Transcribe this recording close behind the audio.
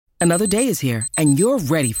Another day is here, and you're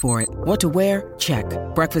ready for it. What to wear? Check.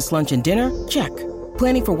 Breakfast, lunch, and dinner? Check.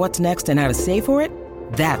 Planning for what's next and how to save for it?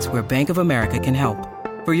 That's where Bank of America can help.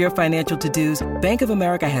 For your financial to-dos, Bank of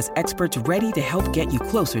America has experts ready to help get you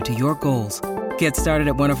closer to your goals. Get started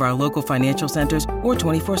at one of our local financial centers or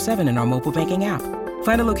 24/7 in our mobile banking app.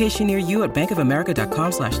 Find a location near you at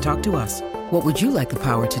bankofamerica.com/talktous. What would you like the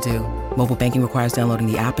power to do? Mobile banking requires downloading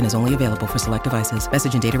the app and is only available for select devices.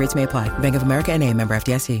 Message and data rates may apply. Bank of America N.A., member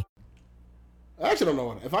FDIC. I actually don't know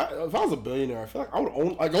what. If I was a billionaire, I feel like I would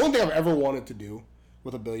own. Like the only thing I've ever wanted to do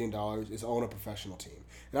with $1 billion is own a professional team.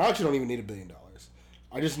 And I actually don't even need $1 billion.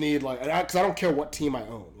 I just need because I don't care what team I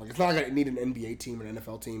own. Like it's not like I need an NBA team, an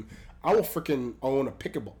NFL team. I will freaking own a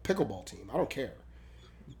pickleball team. I don't care.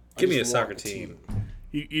 Give me a soccer team.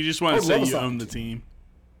 You just want to say you own the team.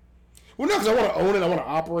 Well, no, because I want to own it. I want to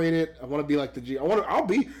operate it. I want to be like the G. I'll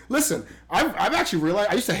be. Listen, I've actually realized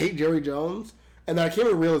I used to hate Jerry Jones, and then I came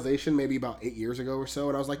to a realization maybe about 8 years ago or so,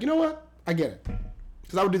 and I was like, you know what? I get it,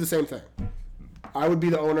 because I would do the same thing. I would be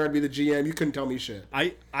the owner. I'd be the GM. You couldn't tell me shit.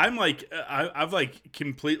 I've like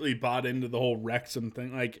completely bought into the whole Wrexham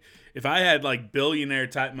thing. Like if I had like billionaire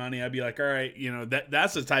type money, I'd be like, all right,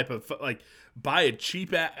 that's the type of like buy a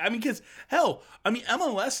cheap because hell,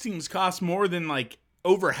 MLS teams cost more than like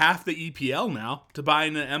over half the EPL now to buy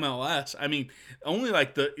into MLS. Only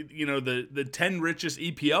like the 10 richest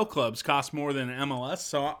EPL clubs cost more than MLS.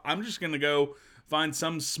 So I'm just gonna go find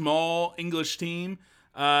some small English team.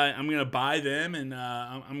 I'm going to buy them, and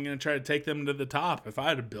I'm going to try to take them to the top. If I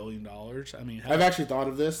had $1 billion, I've actually thought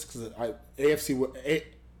of this because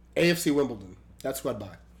AFC Wimbledon. That's who I'd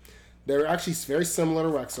buy. They're actually very similar to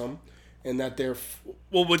Wrexham in that they're.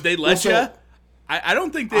 Well, would they let you? I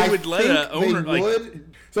don't think they would let an owner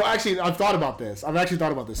would. So actually, I've thought about this. I've actually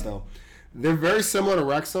thought about this though. They're very similar to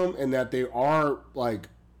Wrexham in that they are like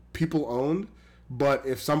people owned. But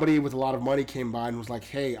if somebody with a lot of money came by and was like,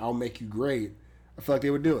 "Hey, I'll make you great," I feel like they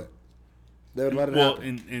would do it. They would let it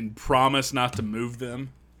happen. And promise not to move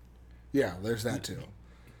them. Yeah, there's that too.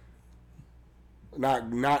 I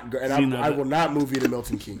will not move you to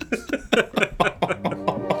Milton Keynes.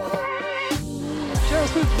 Cheryl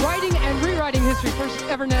Smith writing and rewriting history. First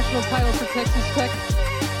ever national title for Texas Tech.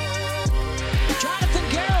 Jonathan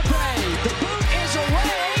Garibay. The boot is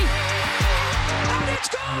away. And it's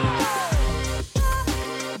gone!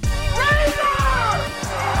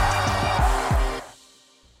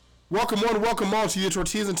 Welcome on to your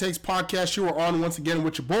Tortillas and Takes podcast. You are on once again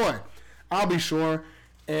with your boy, I'll be sure.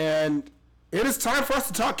 And it is time for us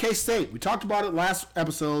to talk K-State. We talked about it last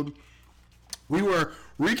episode. We were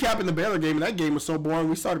recapping the Baylor game, and that game was so boring,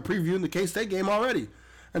 we started previewing the K-State game already.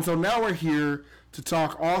 And so now we're here to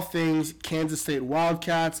talk all things Kansas State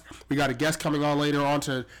Wildcats. We got a guest coming on later on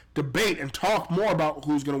to debate and talk more about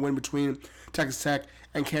who's going to win between Texas Tech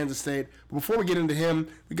and Kansas State. But before we get into him,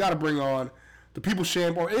 we got to bring on the people's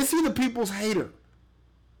champ, or is he the people's hater?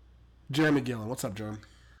 Jeremy Gillen. What's up, Jeremy?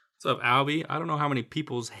 What's up, Albie? I don't know how many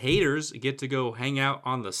people's haters get to go hang out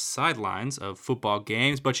on the sidelines of football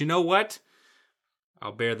games, but you know what?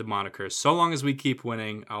 I'll bear the moniker. So long as we keep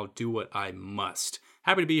winning, I'll do what I must.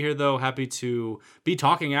 Happy to be here, though. Happy to be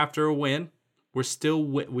talking after a win. We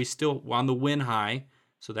still on the win high,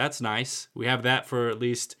 so that's nice. We have that for at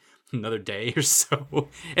least another day or so,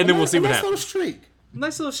 and then we'll see what happens.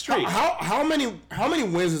 Nice little streak. How many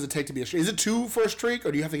wins does it take to be a streak? Is it 2 for a streak,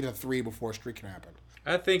 or do you have to get a 3 before a streak can happen?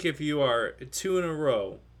 I think if you are 2 in a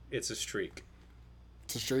row, it's a streak.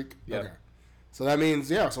 It's a streak? Yeah. Okay. So that means,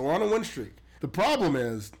 so we're on a win streak. The problem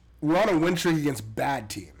is, we're on a win streak against bad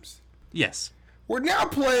teams. Yes. We're now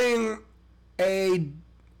playing a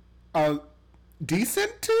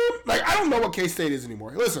decent team? Like, I don't know what K-State is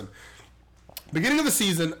anymore. Listen, beginning of the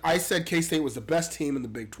season, I said K-State was the best team in the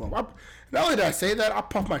Big 12. Not only did I say that, I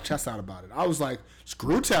puffed my chest out about it. I was like,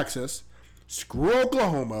 screw Texas, screw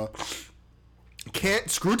Oklahoma,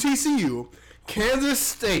 screw TCU. Kansas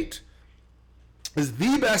State is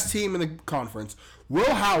the best team in the conference.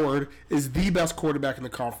 Will Howard is the best quarterback in the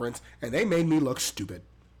conference, and they made me look stupid.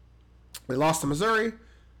 They lost to Missouri.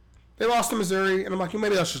 And I'm like,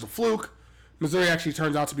 maybe that's just a fluke. Missouri actually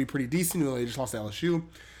turns out to be pretty decent, even though they just lost to LSU.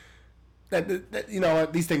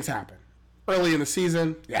 These things happen. Early in the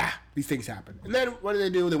season, these things happen. And then what did they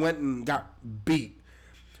do? They went and got beat.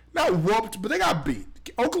 Not whooped, but they got beat.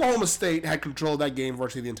 Oklahoma State had control of that game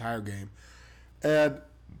virtually the entire game. And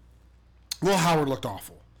Will Howard looked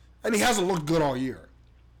awful. And he hasn't looked good all year.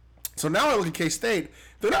 So now I look at K-State.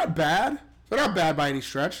 They're not bad. They're not bad by any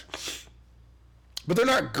stretch. But they're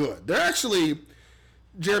not good. They're actually,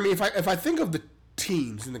 Jeremy, if I think of the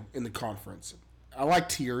teams in the conference, I like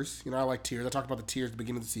tiers. I like tiers. I talked about the tiers at the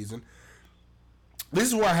beginning of the season. this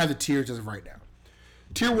is where I have the tiers as of right now.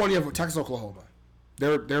 Tier 1, you have Texas, Oklahoma.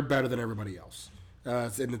 They're better than everybody else.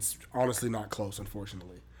 And it's honestly not close,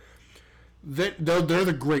 unfortunately. They're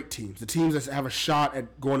the great teams, the teams that have a shot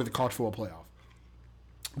at going to the college football playoff.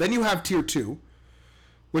 Then you have Tier 2,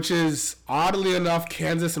 which is, oddly enough,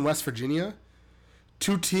 Kansas and West Virginia.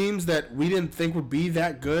 Two teams that we didn't think would be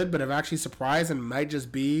that good, but have actually surprised and might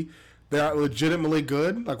just be, they're legitimately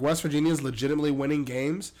good. Like, West Virginia is legitimately winning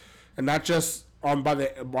games, and not just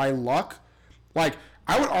by luck. Like,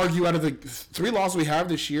 I would argue out of the 3 losses we have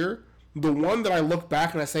this year, the one that I look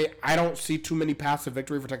back and I say I don't see too many paths to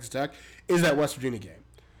victory for Texas Tech is that West Virginia game.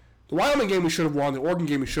 The Wyoming game we should have won. The Oregon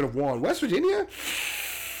game we should have won. West Virginia,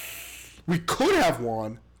 we could have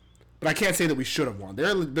won, but I can't say that we should have won.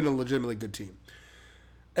 They've been a legitimately good team.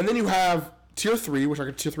 And then you have Tier 3, which I'll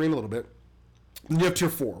get to Tier 3 in a little bit. And you have Tier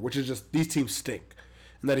 4, which is just these teams stink.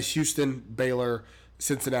 And that is Houston, Baylor,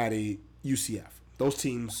 Cincinnati, UCF. Those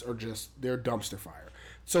teams are just, they're dumpster fire.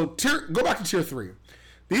 So go back to Tier 3.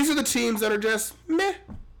 These are the teams that are just meh.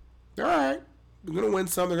 They're all right. They're going to win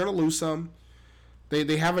some. They're going to lose some.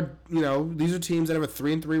 They have these are teams that have a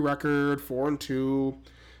 3-3 record, 4-2.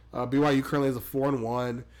 BYU currently has a 4-1.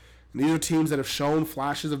 And these are teams that have shown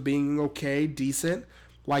flashes of being okay, decent,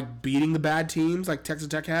 like beating the bad teams like Texas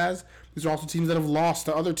Tech has. These are also teams that have lost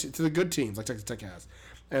to to the good teams like Texas Tech has.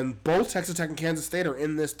 And both Texas Tech and Kansas State are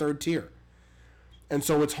in this 3rd tier. And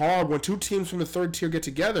so it's hard when 2 teams from the 3rd tier get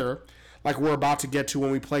together, like we're about to get to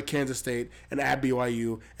when we play Kansas State and at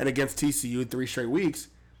BYU and against TCU in 3 straight weeks.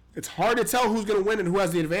 It's hard to tell who's going to win and who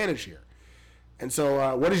has the advantage here. And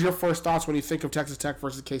so what is your first thoughts when you think of Texas Tech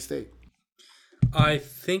versus K-State? I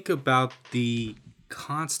think about the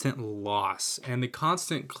constant loss and the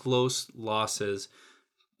constant close losses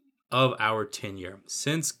of our tenure.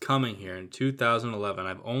 Since coming here in 2011,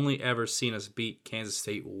 I've only ever seen us beat Kansas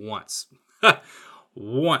State once.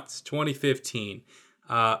 Once, 2015.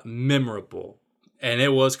 Memorable. And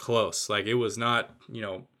it was close. Like, it was not,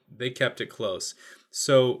 they kept it close.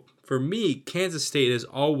 So, for me, Kansas State has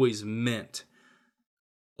always meant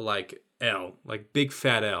like L, like big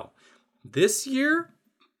fat L. This year,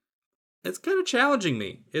 it's kind of challenging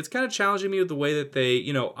me. It's kind of challenging me with the way that they,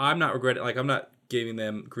 I'm not regretting, like, I'm not giving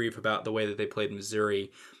them grief about the way that they played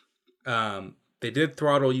Missouri. They did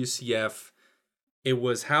throttle UCF. It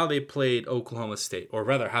was how they played Oklahoma State, or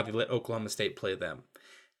rather how they let Oklahoma State play them,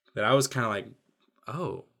 that I was kind of like,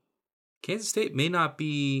 oh, Kansas State may not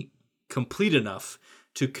be complete enough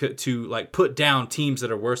to like put down teams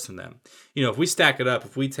that are worse than them. If we stack it up,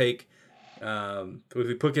 if we take, if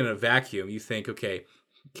we put it in a vacuum, you think, okay,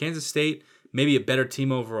 Kansas State maybe a better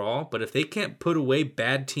team overall, but if they can't put away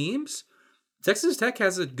bad teams, Texas Tech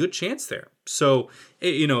has a good chance there. So,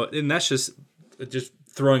 and that's just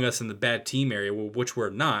throwing us in the bad team area, which we're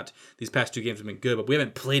not. These past 2 games have been good, but we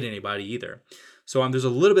haven't played anybody either. So there's a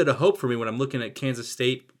little bit of hope for me when I'm looking at Kansas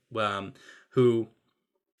State, who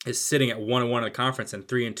is sitting at 1-1 in the conference and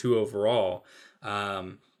 3-2 overall.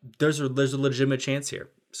 There's a legitimate chance here.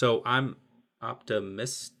 So I'm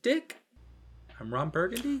optimistic. I'm Ron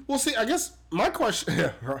Burgundy. Well, see, I guess my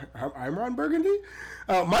question, I'm Ron Burgundy.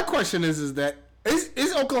 My question is that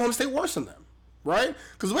is Oklahoma State worse than them, right?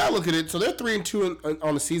 Because the way I look at it, so they're 3-2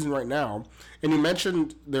 on the season right now, and you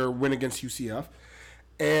mentioned their win against UCF,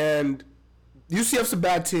 and UCF's a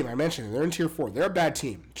bad team. I mentioned it. They're in Tier 4. They're a bad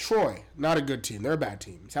team. Troy, not a good team. They're a bad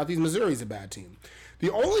team. Southeast Missouri's a bad team. The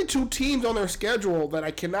only 2 teams on their schedule that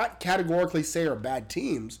I cannot categorically say are bad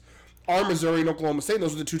teams are Missouri and Oklahoma State.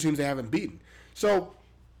 Those are the 2 teams they haven't beaten. So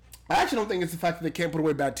I actually don't think it's the fact that they can't put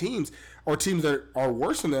away bad teams or teams that are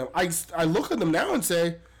worse than them. I look at them now and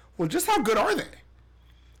say, well, just how good are they?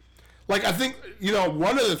 Like, I think,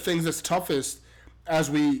 one of the things that's toughest as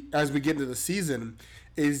we get into the season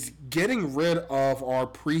is getting rid of our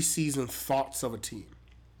preseason thoughts of a team.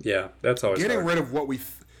 Yeah, that's always getting hard. rid of what we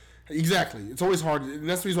exactly. It's always hard, and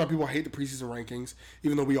that's the reason why people hate the preseason rankings,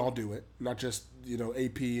 even though we all do it. Not just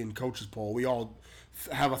AP and coaches poll. We all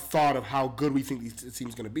have a thought of how good we think this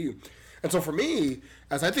team's going to be. And so for me,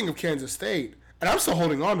 as I think of Kansas State, and I'm still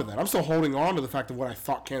holding on to that. I'm still holding on to the fact of what I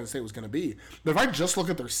thought Kansas State was going to be. But if I just look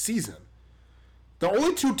at their season, the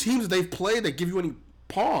only 2 teams they've played that give you any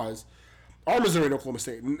pause are Missouri and Oklahoma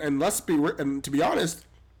State. And to be honest,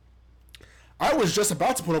 I was just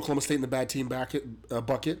about to put Oklahoma State in the bad team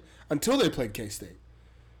bucket until they played K-State.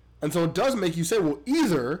 And so it does make you say, well,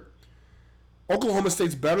 either Oklahoma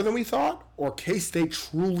State's better than we thought, or K-State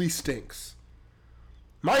truly stinks.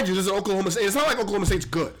 Mind you, this is Oklahoma State. It's not like Oklahoma State's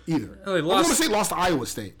good either. No, Oklahoma State lost to Iowa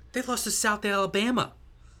State. They lost to South Alabama.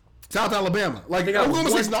 South Alabama. Like, They got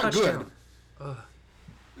Oklahoma one State's not touchdown. good.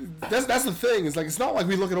 that's the thing. It's like it's not like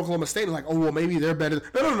we look at Oklahoma State and like, oh well, maybe they're better.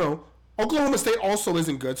 No. Oklahoma State also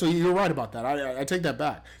isn't good, so you're right about that. I take that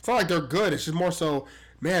back. It's not like they're good. It's just more so,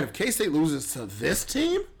 man, if K-State loses to this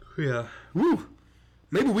team, Yeah. woo,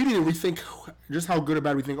 maybe we need to rethink just how good or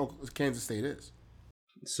bad we think Kansas State is.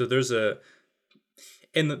 So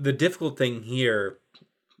and the difficult thing here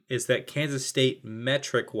is that Kansas State,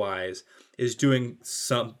 metric-wise, is doing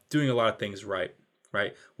a lot of things right.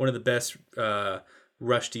 One of the best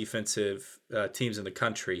rush defensive teams in the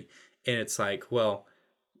country, and it's like, well,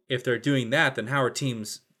 if they're doing that, then how are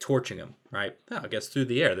teams torching them, right? Well, I guess through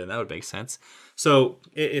the air, then that would make sense. So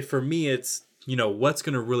for me, it's, what's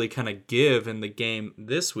going to really kind of give in the game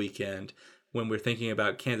this weekend when we're thinking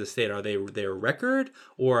about Kansas State? Are they their record,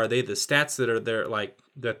 or are they the stats that are there, like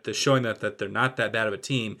that they're showing that they're not that bad of a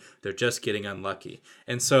team? They're just getting unlucky.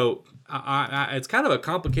 And so it's kind of a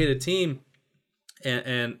complicated team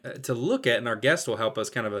and to look at, and our guest will help us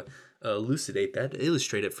kind of elucidate that,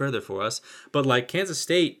 illustrate it further for us. But like Kansas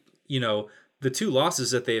State, the 2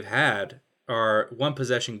 losses that they've had are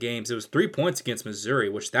 1-possession games. It was 3 points against Missouri,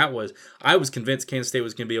 which I was convinced Kansas State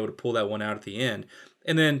was going to be able to pull that one out at the end.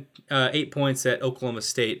 And then 8 points at Oklahoma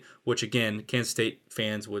State, which again, Kansas State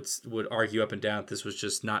fans would argue up and down that this was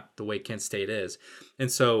just not the way Kansas State is.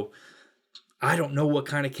 And so I don't know what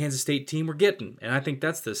kind of Kansas State team we're getting. And I think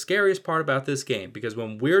that's the scariest part about this game, because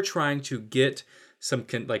when we're trying to get some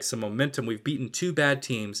momentum, we've beaten 2 bad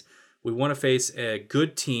teams. We want to face a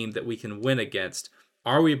good team that we can win against.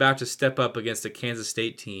 Are we about to step up against a Kansas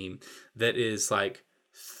State team that is like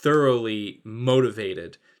thoroughly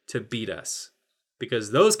motivated to beat us?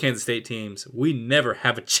 Because those Kansas State teams, we never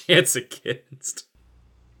have a chance against.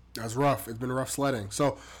 That's rough. It's been rough sledding.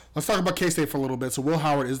 So let's talk about K-State for a little bit. So Will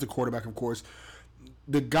Howard is the quarterback, of course.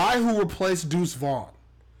 The guy who replaced Deuce Vaughn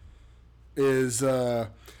is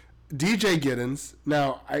DJ Giddens.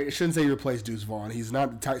 Now, I shouldn't say he replaced Deuce Vaughn. He's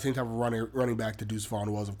not the same type of running back that Deuce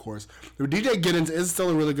Vaughn was, of course. But DJ Giddens is still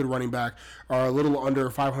a really good running back, a little under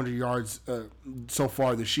 500 yards so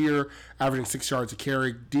far this year, averaging 6 yards a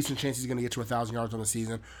carry. Decent chance he's going to get to 1,000 yards on the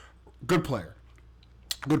season. Good player.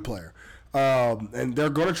 And they're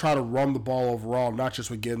going to try to run the ball overall, not just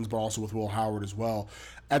with Giddens, but also with Will Howard as well.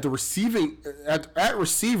 At receiver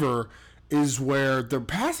is where the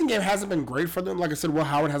passing game hasn't been great for them. Like I said, Will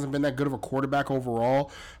Howard hasn't been that good of a quarterback overall.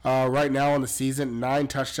 Right now on the season, 9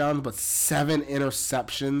 touchdowns, but 7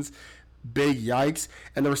 interceptions. Big yikes.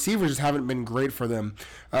 And the receivers just haven't been great for them.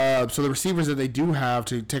 So the receivers that they do have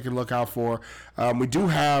to take a look out for, we do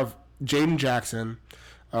have Jaden Jackson,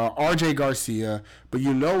 R.J. Garcia, but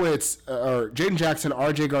it's Jaden Jackson,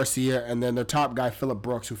 R.J. Garcia, and then their top guy, Phillip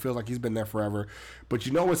Brooks, who feels like he's been there forever. But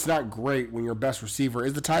it's not great when your best receiver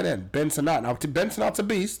is the tight end, Ben Sinnott. Now, Ben Sinnott's a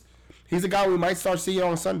beast. He's a guy we might start seeing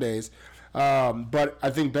on Sundays. But I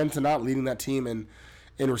think Ben Sinnott leading that team in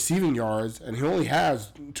receiving yards, and he only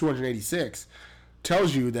has 286,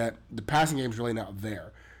 tells you that the passing game's really not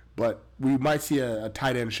there. But we might see a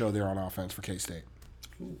tight end show there on offense for K-State.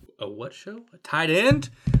 A what show? A tight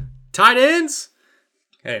end? Tight ends?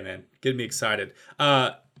 Hey, man, getting me excited.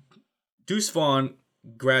 Deuce Vaughn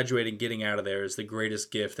graduating, getting out of there is the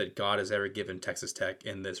greatest gift that God has ever given Texas Tech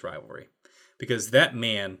in this rivalry. Because that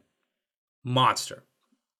man, monster.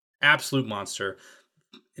 Absolute monster.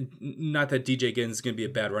 Not that DJ Giddens is going to be a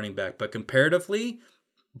bad running back, but comparatively,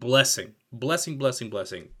 blessing. Blessing.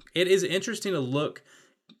 It is interesting to look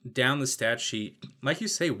down the stat sheet. Like you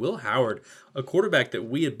say, Will Howard, a quarterback that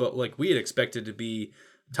we had expected to be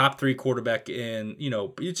top 3 quarterback in,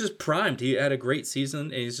 he's just primed. He had a great season,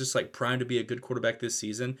 and he's just like primed to be a good quarterback this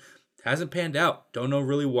season. Hasn't panned out. Don't know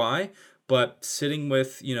really why, but sitting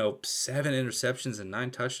with, 7 interceptions and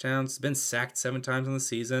 9 touchdowns, been sacked 7 times in the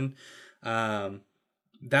season.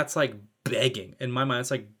 That's like begging. In my mind,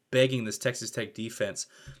 it's like begging this Texas Tech defense.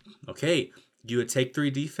 Okay, you a take 3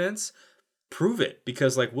 defense? Prove it,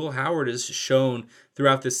 because like Will Howard has shown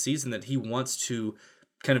throughout this season that he wants to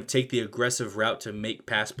kind of take the aggressive route to make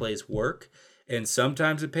pass plays work, and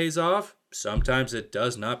sometimes it pays off, sometimes it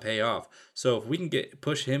does not pay off. So if we can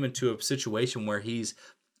push him into a situation where he's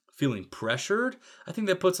feeling pressured, I think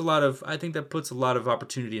that puts a lot of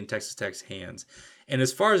opportunity in Texas Tech's hands. And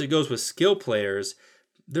as far as it goes with skill players,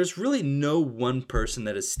 there's really no one person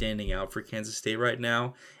that is standing out for Kansas State right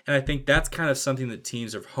now. And I think that's kind of something that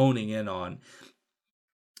teams are honing in on,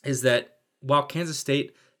 is that while Kansas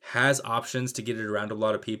State has options to get it around a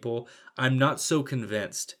lot of people, I'm not so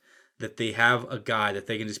convinced that they have a guy that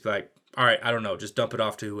they can just be like, all right, I don't know, just dump it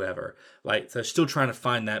off to whoever. Like, they're still trying to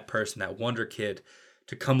find that person, that wonder kid,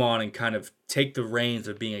 to come on and kind of take the reins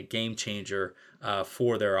of being a game changer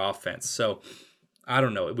for their offense. So I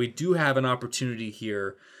don't know. We do have an opportunity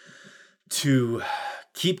here to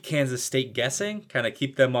keep Kansas State guessing, kind of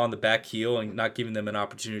keep them on the back heel and not giving them an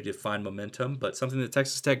opportunity to find momentum. But something that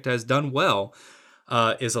Texas Tech has done well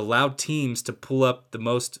is allowed teams to pull up the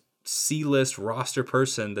most C-list roster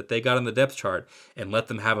person that they got on the depth chart and let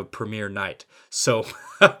them have a premier night. So,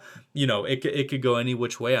 it could go any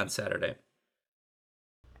which way on Saturday.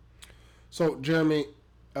 So, Jeremy,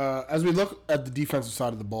 as we look at the defensive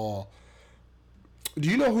side of the ball, do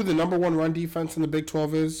you know who the number one run defense in the Big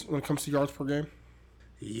 12 is when it comes to yards per game?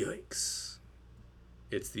 Yikes.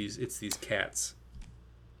 It's these cats.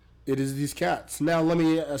 It is these cats. Now, let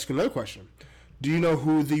me ask you another question. Do you know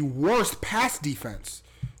who the worst pass defense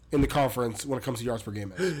in the conference when it comes to yards per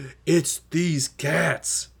game is? It's these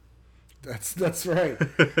cats. That's right.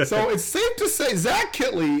 So it's safe to say Zach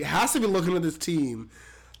Kittley has to be looking at this team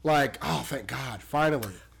like, oh, thank God,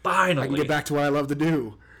 finally. I can get back to what I love to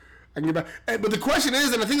do. I can get back. But the question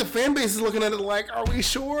is, and I think the fan base is looking at it like, are we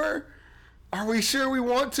sure? Are we sure we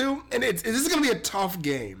want to? And this is going to be a tough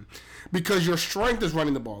game because your strength is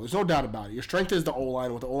running the ball. There's no doubt about it. Your strength is the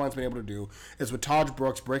O-line. What the O-line's been able to do is with Taj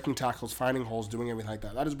Brooks, breaking tackles, finding holes, doing everything like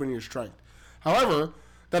that. That is bringing your strength. However,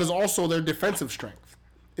 that is also their defensive strength,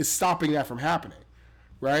 is stopping that from happening,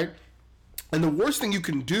 right? And the worst thing you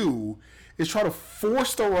can do is try to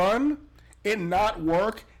force the run, it not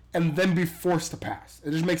work, and then be forced to pass.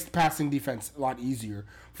 It just makes the passing defense a lot easier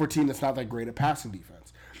for a team that's not that great at passing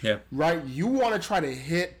defense. Yeah. Right? You want to try to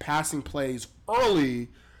hit passing plays early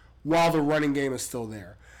while the running game is still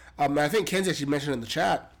there. I think Kenzie actually mentioned in the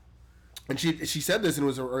chat, and she said this, and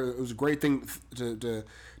it was a great thing to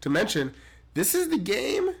mention. This is the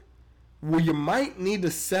game where you might need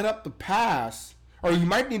to set up the pass, or you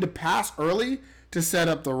might need to pass early to set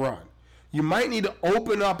up the run. You might need to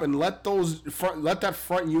open up and let that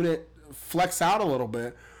front unit flex out a little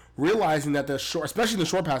bit, realizing that especially in the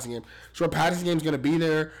short passing game is going to be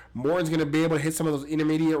there. Morton's going to be able to hit some of those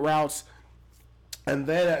intermediate routes, and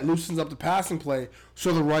then it loosens up the passing play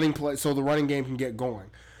so the running game can get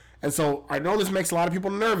going. And so I know this makes a lot of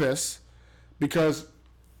people nervous because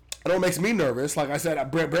I know it makes me nervous. Like I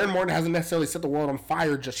said, Brandon Morton hasn't necessarily set the world on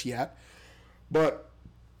fire just yet, but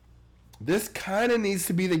this kind of needs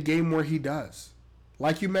to be the game where he does.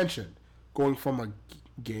 Like you mentioned, going from a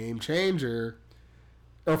game changer,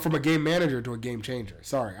 or from a game manager to a game changer.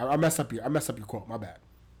 Sorry, I messed up your quote. My bad.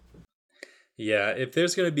 Yeah, if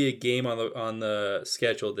there's going to be a game on the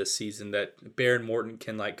schedule this season that Baron Morton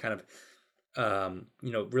can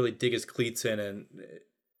really dig his cleats in and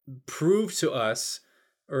prove to us,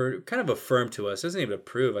 or kind of affirm to us, doesn't even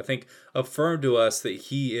prove, I think affirm to us that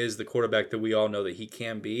he is the quarterback that we all know that he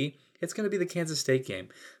can be, it's going to be the Kansas State game.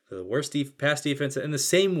 The worst pass defense, in the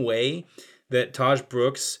same way that Taj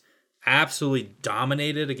Brooks absolutely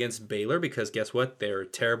dominated against Baylor, because guess what? They're a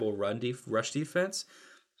terrible rush defense.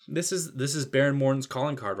 This is Baron Morton's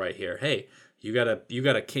calling card right here. Hey, you got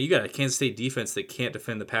a Kansas State defense that can't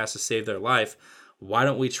defend the pass to save their life. Why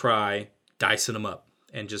don't we try dicing them up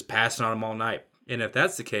and just passing on them all night? And if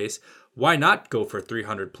that's the case, why not go for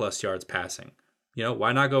 300 plus yards passing?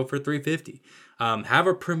 Why not go for 350? Have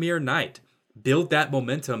a premier night. Build that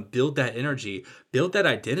momentum, build that energy, build that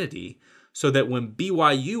identity, so that when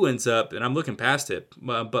BYU ends up, and I'm looking past it,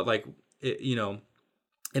 but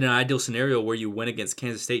in an ideal scenario where you win against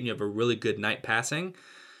Kansas State and you have a really good night passing,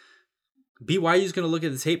 BYU is going to look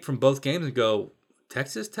at the tape from both games and go,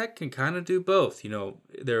 Texas Tech can kind of do both.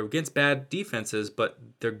 They're against bad defenses, but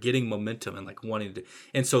they're getting momentum and wanting to.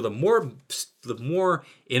 And so the more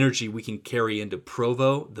energy we can carry into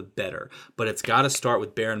Provo, the better. But it's got to start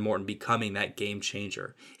with Baron Morton becoming that game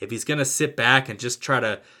changer. If he's going to sit back and just try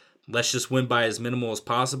to, let's just win by as minimal as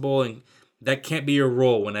possible, and that can't be your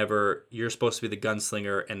role whenever you're supposed to be the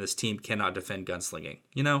gunslinger and this team cannot defend gunslinging.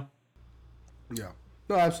 Yeah.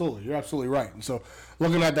 No, absolutely. You're absolutely right. And so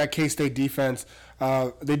looking at that K-State defense,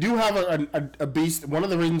 they do have a beast. One of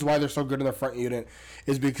the reasons why they're so good in their front unit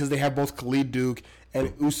is because they have both Khalid Duke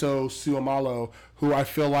and Uso Suamalo, who I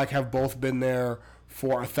feel like have both been there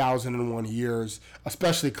for 1,001 years,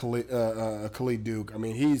 especially Khalid Duke. I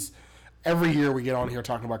mean, every year we get on here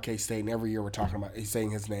talking about K-State, and every year he's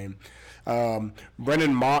saying his name.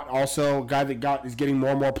 Brendan Mott, also a guy that is getting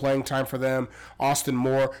more and more playing time for them. Austin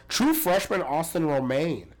Moore, true freshman Austin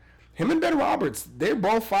Romaine. Him and Ben Roberts, they're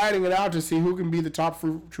both fighting it out to see who can be the top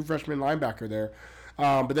true freshman linebacker there.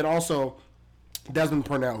 But then also Desmond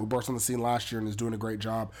Purnell, who burst on the scene last year and is doing a great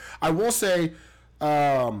job. I will say,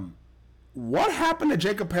 what happened to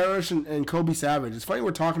Jacob Parrish and Kobe Savage? It's funny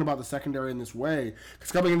we're talking about the secondary in this way,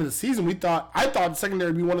 because coming into the season, I thought the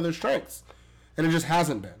secondary would be one of their strengths, and it just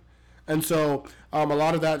hasn't been. And so a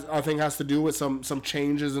lot of that, I think, has to do with some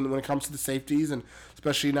changes when it comes to the safeties, and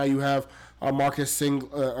especially now you have or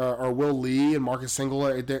Will Lee and Marcus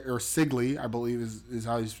Sigley, I believe is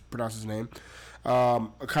how he's pronounced his name,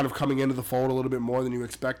 kind of coming into the fold a little bit more than you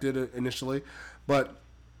expected initially. But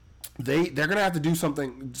they're going to have to do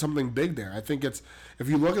something big there. I think if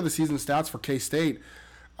you look at the season stats for K-State,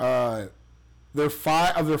 their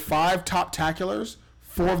 5 top tacklers,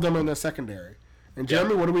 4 of them are in the secondary. And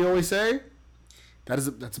Jeremy, what do we always say? That's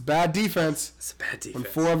a bad defense. It's a bad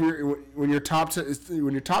defense. When your top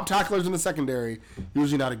tacklers in the secondary,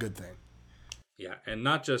 usually not a good thing. Yeah, and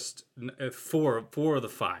not just 4 of the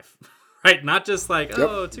 5, right? Not just like 2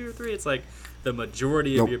 or 3. It's like the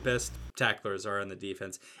majority of your best tacklers are on the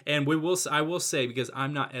defense. And I will say, because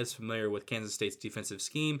I'm not as familiar with Kansas State's defensive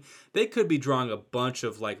scheme, they could be drawing a bunch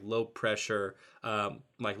of like low pressure,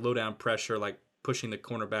 like low down pressure, like pushing the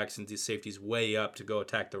cornerbacks and the safeties way up to go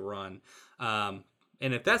attack the run.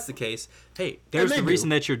 And if that's the case, hey, there's the reason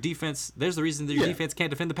that your defense can't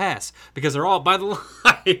defend the pass, because they're all by the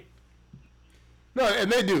line. No,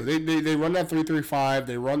 and they do. They run that 3-3-5.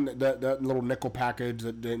 They run that little nickel package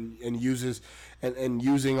and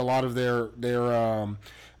using a lot of their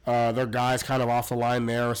guys kind of off the line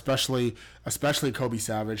there, especially Kobe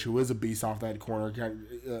Savage, who is a beast off that corner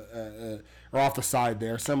or off the side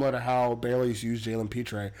there, similar to how Baylor's used Jalen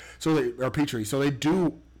Petrie. So they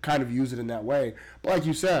do kind of use it in that way. But like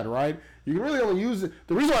you said, right, you can really only use it.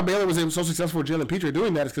 The reason why Baylor was so successful with Jalen Petrie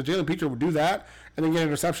doing that is because Jalen Petrie would do that and then get an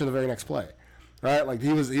interception the very next play, right? Like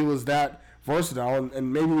he was that versatile,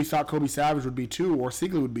 and maybe we thought Kobe Savage would be too, or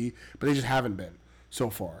Sigley would be, but they just haven't been so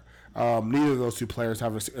far. Neither of those 2 players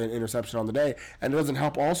have an interception on the day, and it doesn't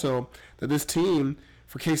help also that this team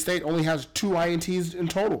for K-State only has 2 INTs in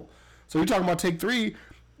total. So you're talking about take 3.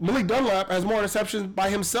 Malik Dunlap has more interceptions by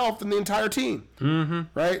himself than the entire team,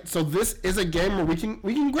 right? So this is a game where we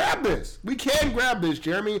can grab this. We can grab this,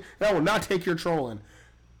 Jeremy. And I will not take your trolling,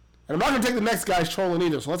 and I'm not going to take the next guy's trolling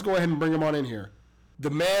either. So let's go ahead and bring him on in here. The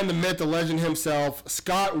man, the myth, the legend himself,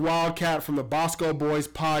 Scott Wildcat from the Bosco Boys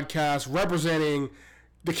podcast, representing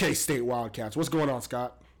the K-State Wildcats. What's going on,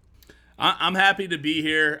 Scott? I'm happy to be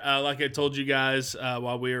here. Like I told you guys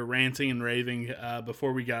while we were ranting and raving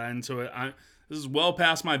before we got into it, this is well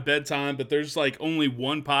past my bedtime, but there's like only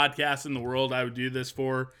one podcast in the world I would do this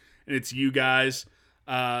for, and it's you guys.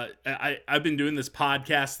 I've been doing this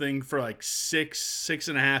podcast thing for like six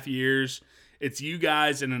and a half years. It's you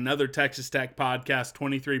guys and another Texas Tech podcast,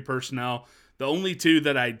 23 Personnel. The only 2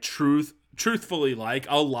 that I truthfully like.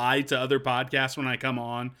 I'll lie to other podcasts when I come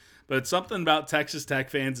on, but it's something about Texas Tech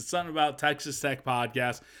fans. It's something about Texas Tech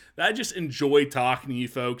podcasts that I just enjoy talking to you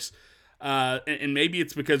folks. And maybe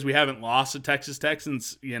it's because we haven't lost to Texas Tech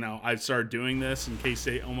since, I've started doing this, and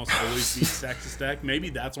K-State almost always beats Texas Tech.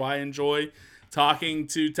 Maybe that's why I enjoy talking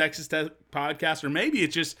to Texas Tech podcasts, or maybe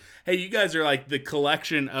it's just, hey, you guys are like the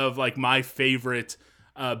collection of like my favorite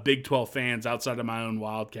Big 12 fans outside of my own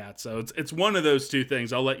Wildcats. So it's one of those 2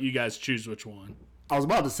 things. I'll let you guys choose which one. I was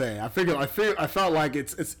about to say, I felt like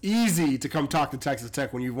it's easy to come talk to Texas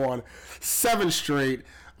Tech when you've won 7 straight.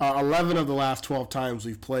 11 of the last 12 times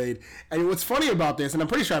we've played. And what's funny about this, and I'm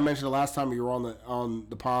pretty sure I mentioned it last time you were on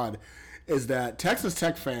the pod, is that Texas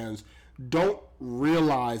Tech fans don't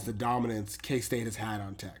realize the dominance K-State has had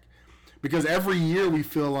on Tech. Because every year we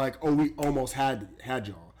feel like, oh, we almost had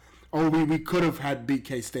y'all. Oh, we could have beat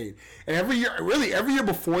K-State. And every year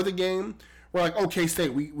before the game, we're like, oh,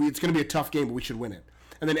 K-State, it's going to be a tough game, but we should win it.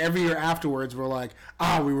 And then every year afterwards, we're like,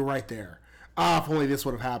 we were right there. If only this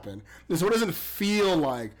would have happened. And so it doesn't feel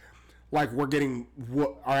like we're getting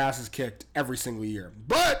our asses kicked every single year.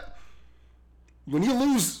 But when you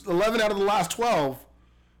lose 11 out of the last 12,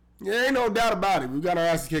 there ain't no doubt about it. We've got our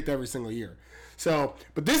asses kicked every single year. So,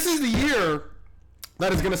 but this is the year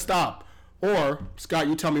that is going to stop. Or, Scott,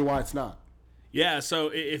 you tell me why it's not. Yeah,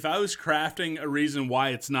 so if I was crafting a reason why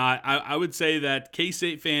it's not, I would say that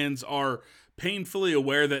K-State fans are painfully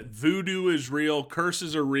aware that voodoo is real,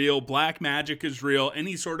 curses are real, black magic is real,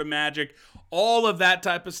 any sort of magic, all of that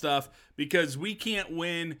type of stuff, because we can't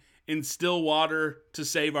win in Stillwater to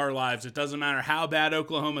save our lives. It doesn't matter how bad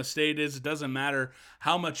Oklahoma State is. It doesn't matter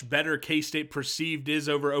how much better K-State perceived is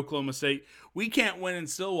over Oklahoma State. We can't win in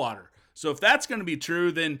Stillwater. So if that's going to be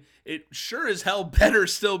true, then it sure as hell better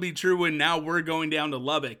still be true when now we're going down to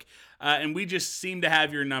Lubbock. And we just seem to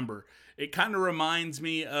have your number. It kind of reminds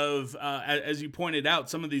me of, as you pointed out,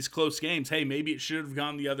 some of these close games. Hey, maybe it should have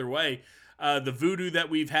gone the other way. The voodoo that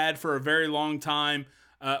we've had for a very long time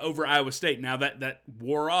over Iowa State. Now that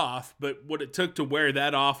wore off, but what it took to wear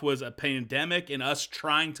that off was a pandemic and us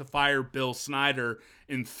trying to fire Bill Snyder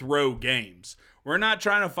and throw games. We're not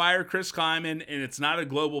trying to fire Chris Kleiman, and it's not a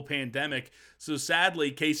global pandemic. So sadly,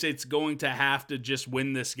 K-State's going to have to just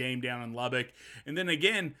win this game down in Lubbock. And then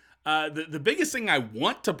again, the biggest thing I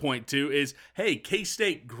want to point to is, hey,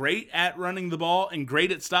 K-State great at running the ball and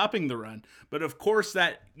great at stopping the run. But of course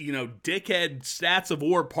that, dickhead Stats of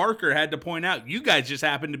War Parker had to point out, you guys just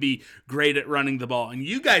happen to be great at running the ball, and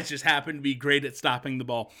you guys just happen to be great at stopping the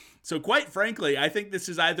ball. So quite frankly, I think this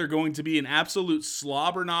is either going to be an absolute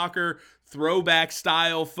slobber knocker, throwback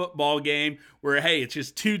style football game where, hey, it's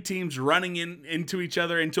just two teams running into each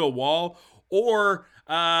other into a wall, or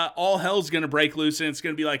all hell's going to break loose and it's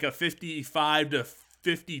going to be like a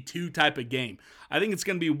 55-52 type of game. I think it's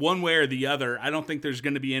going to be one way or the other. I don't think there's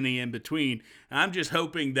going to be any in between. And I'm just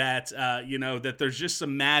hoping that, that there's just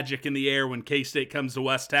some magic in the air when K-State comes to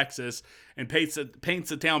West Texas and paints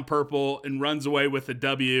the town purple and runs away with a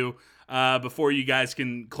W before you guys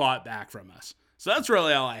can claw it back from us. So that's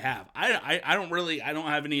really all I have. I don't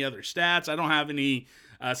have any other stats. I don't have any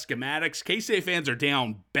schematics. K-State fans are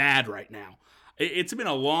down bad right now. It's been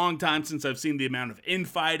a long time since I've seen the amount of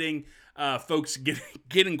infighting, folks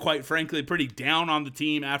getting quite frankly pretty down on the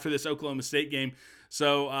team after this Oklahoma State game.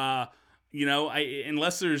 So,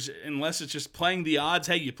 unless it's just playing the odds,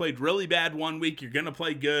 hey, you played really bad one week, you're going to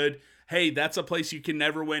play good. Hey, that's a place you can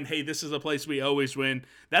never win. Hey, this is a place we always win.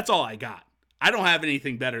 That's all I got. I don't have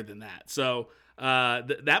anything better than that. So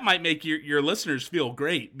that might make your listeners feel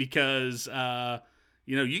great because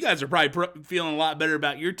you guys are probably feeling a lot better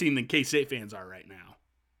about your team than K-State fans are right now.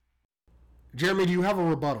 Jeremy, do you have a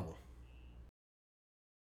rebuttal?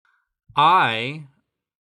 I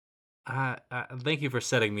thank you for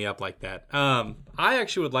setting me up like that. I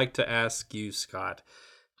actually would like to ask you, Scott,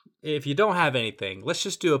 if you don't have anything, let's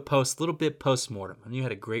just do a little bit post-mortem. And you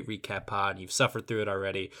had a great recap pod, and you've suffered through it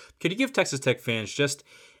already. Could you give Texas Tech fans just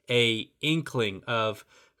a inkling of,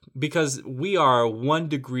 because we are 1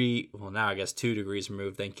 degree, well, now I guess 2 degrees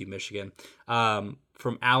removed, thank you, Michigan, from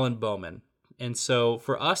Alan Bowman. And so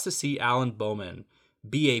for us to see Alan Bowman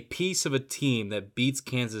be a piece of a team that beats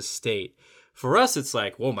Kansas State, for us it's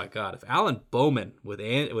like, oh my God, if Alan Bowman with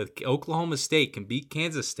Oklahoma State can beat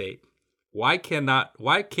Kansas State, why can't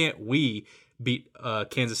we beat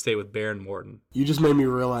Kansas State with Behren Morton? You just made me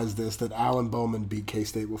realize that Alan Bowman beat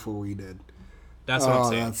K-State before we did. That's what I'm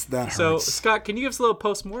saying. That hurts. So, Scott, can you give us a little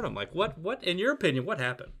post-mortem? Like, what, in your opinion, what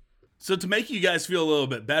happened? So, to make you guys feel a little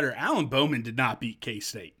bit better, Alan Bowman did not beat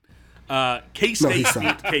K-State. K-State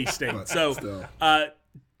beat K-State. So,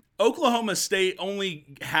 Oklahoma State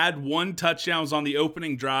only had 1 touchdown on the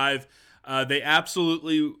opening drive. They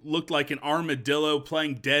absolutely looked like an armadillo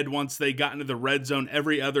playing dead once they got into the red zone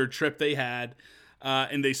every other trip they had.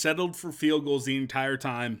 And they settled for field goals the entire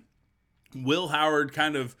time. Will Howard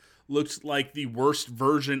kind of looked like the worst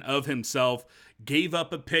version of himself, gave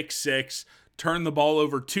up a pick 6, turned the ball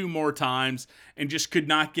over 2 more times, and just could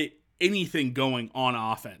not get anything going on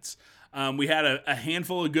offense. We had a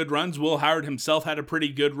handful of good runs. Will Howard himself had a pretty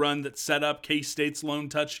good run that set up K-State's lone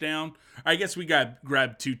touchdown. I guess we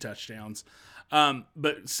grabbed 2 touchdowns,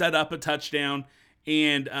 but set up a touchdown.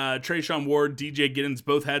 And Trayshawn Ward, DJ Giddens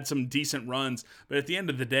both had some decent runs. But at the end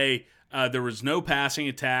of the day, there was no passing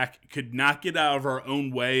attack, could not get out of our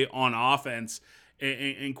own way on offense,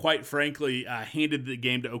 and quite frankly, handed the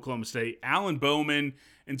game to Oklahoma State. Alan Bowman,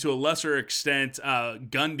 and to a lesser extent,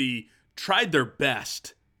 Gundy, tried their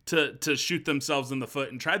best to shoot themselves in the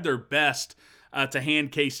foot and tried their best to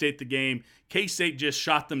hand K-State the game. K-State just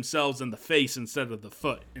shot themselves in the face instead of the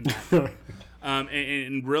foot in that game.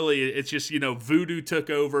 And really, it's just, voodoo took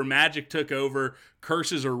over, magic took over,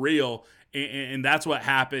 curses are real, and that's what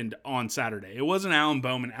happened on Saturday. It wasn't Alan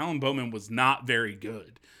Bowman. Alan Bowman was not very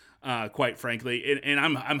good, quite frankly, and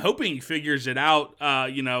I'm hoping he figures it out,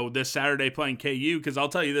 this Saturday playing KU, because I'll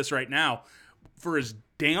tell you this right now, for as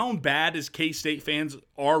down bad as K-State fans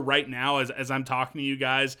are right now, as I'm talking to you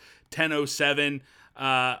guys, 10:07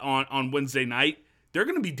 on Wednesday night, they're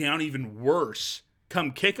going to be down even worse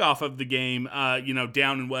come kickoff of the game,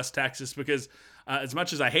 down in West Texas, because as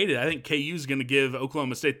much as I hate it, I think KU is going to give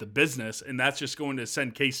Oklahoma State the business, and that's just going to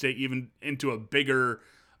send K-State even into a bigger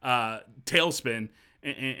tailspin.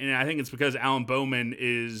 And I think it's because Alan Bowman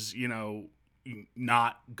is,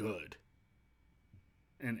 not good.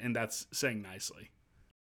 And that's saying nicely.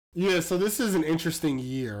 Yeah, so this is an interesting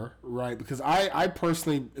year, right? Because I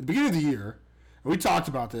personally, at the beginning of the year, and we talked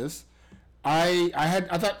about this, I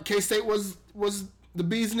thought K-State was the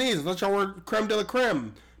bee's knees. I thought y'all were creme de la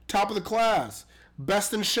creme, top of the class,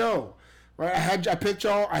 best in show, Right? I picked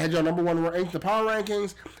y'all. I had y'all number one ranked in the power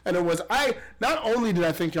rankings, and it was not only did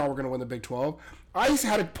I think y'all were going to win the Big 12, I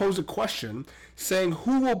had to pose a question saying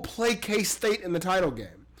who will play K-State in the title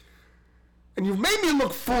game, and you've made me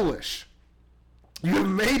look foolish. You've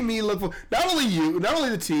made me look foolish. Not only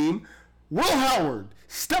the team, Will Howard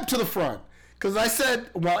stepped to the front. Because I said,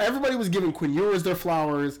 while everybody was giving Quinn Ewers their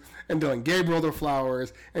flowers, and Dylan Gabriel their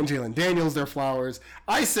flowers, and Jalen Daniels their flowers,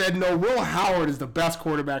 I said, no, Will Howard is the best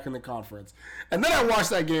quarterback in the conference. And then I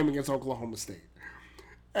watched that game against Oklahoma State.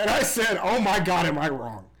 And I said, oh my God, am I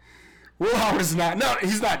wrong? Will Howard is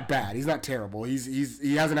he's not bad. He's not terrible. He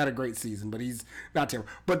hasn't had a great season, but he's not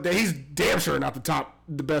terrible. But he's damn sure not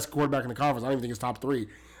the best quarterback in the conference. I don't even think he's top 3.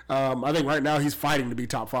 I think right now he's fighting to be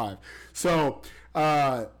top 5. So,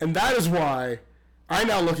 and that is why I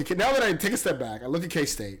now now that I take a step back, I look at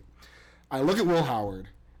K-State, I look at Will Howard,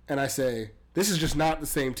 and I say, this is just not the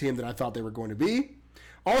same team that I thought they were going to be.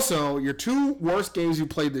 Also, your 2 worst games you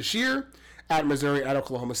played this year, at Missouri, at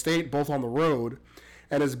Oklahoma State, both on the road.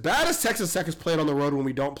 And as bad as Texas Tech has played on the road when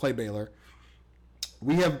we don't play Baylor,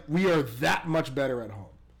 we are that much better at home.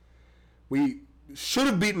 We should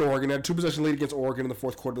have beaten Oregon, had a 2-possession lead against Oregon in the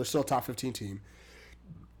fourth quarter. They're still a top 15 team.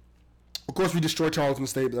 Of course, we destroyed Charleston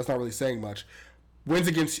State, but that's not really saying much. Wins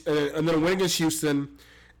against, and then a win against Houston.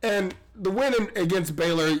 And the win against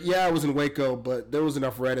Baylor, it was in Waco, but there was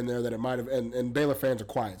enough red in there that it might have, and Baylor fans are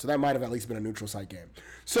quiet, so that might have at least been a neutral site game.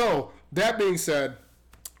 So, that being said,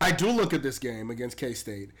 I do look at this game against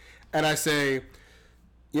K-State, and I say,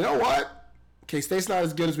 you know what? K-State's not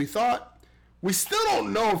as good as we thought. We still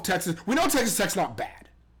don't know if we know Texas Tech's not bad.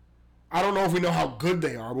 I don't know if we know how good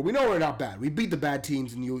they are, but we know we're not bad. We beat the bad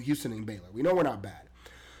teams in Houston and Baylor. We know we're not bad.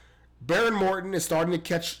 Baron Morton is starting to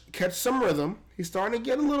catch some rhythm. He's starting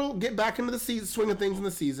to get back into the swing of things in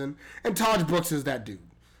the season, and Taj Brooks is that dude.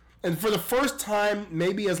 And for the first time,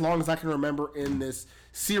 maybe as long as I can remember in this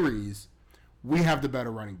series, we have the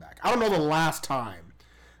better running back. I don't know the last time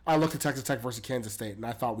I looked at Texas Tech versus Kansas State and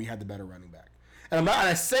I thought we had the better running back. And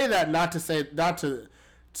I say that not to say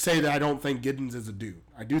that I don't think Giddens is a dude.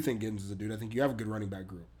 I do think Giddens is a dude. I think you have a good running back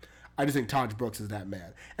group. I just think Taj Brooks is that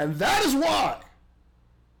man. And that is why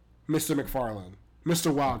Mr. McFarland,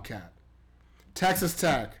 Mr. Wildcat, Texas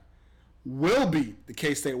Tech will beat the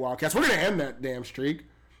K-State Wildcats. We're going to end that damn streak.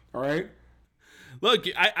 All right? Look,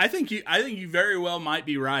 I think you very well might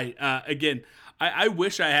be right. Again, I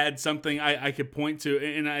wish I had something I could point to,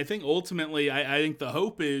 and I think ultimately, I think the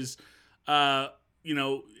hope is,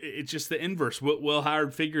 it's just the inverse. Will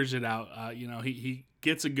Howard figures it out. He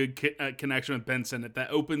gets a good connection with Ben Sinnott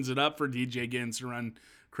that opens it up for DJ Giddens to run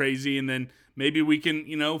crazy, and then maybe we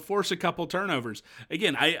can, force a couple turnovers.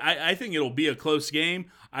 Again, I think it'll be a close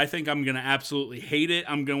game. I think I'm going to absolutely hate it.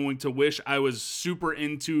 I'm going to wish I was super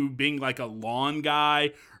into being like a lawn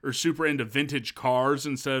guy or super into vintage cars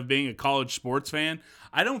instead of being a college sports fan.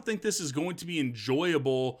 I don't think this is going to be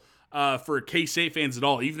enjoyable for K-State fans at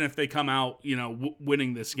all, even if they come out,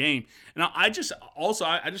 winning this game. And I just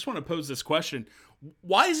want to pose this question.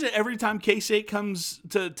 Why is it every time K-State comes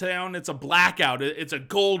to town, it's a blackout, it's a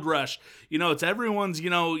gold rush, it's everyone's,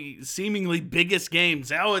 seemingly biggest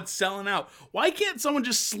games. Oh, it's selling out. Why can't someone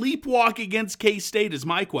just sleepwalk against K-State is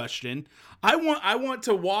my question. I want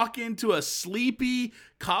to walk into a sleepy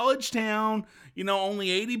college town, only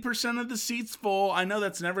 80% of the seats full. I know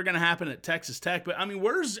that's never going to happen at Texas Tech, but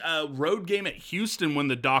where's a road game at Houston when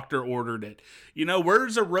the doctor ordered it?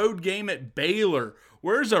 Where's a road game at Baylor?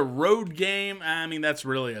 Where's a road game? That's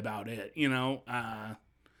really about it.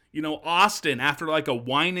 Austin after like a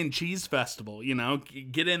wine and cheese festival,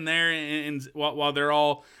 get in there and while they're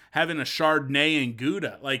all having a Chardonnay and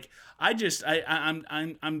Gouda. Like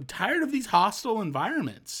I'm tired of these hostile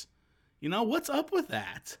environments. What's up with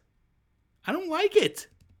that? I don't like it.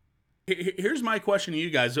 Here's my question to you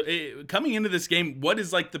guys. Coming into this game, what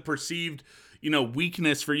is like the perceived,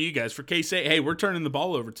 weakness for you guys? For K-State, hey, we're turning the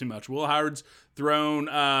ball over too much. Will Howard's thrown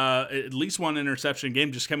at least one interception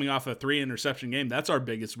game, just coming off a 3-interception game. That's our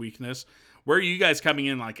biggest weakness. Where are you guys coming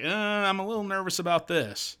in like, I'm a little nervous about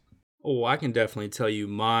this? Oh, I can definitely tell you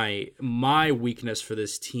my weakness for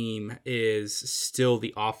this team is still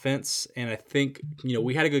the offense. And I think,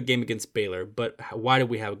 we had a good game against Baylor, but why did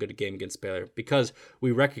we have a good game against Baylor? Because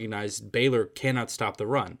we recognized Baylor cannot stop the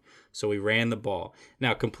run. So we ran the ball.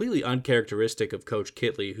 Now, completely uncharacteristic of Coach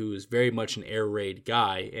Kitley, who is very much an air raid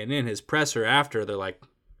guy. And in his presser after, they're like,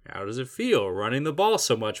 how does it feel running the ball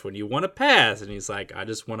so much when you want to pass? And he's like, I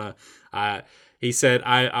just want to, he said,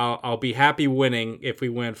 I'll be happy winning if we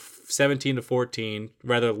win 17-14,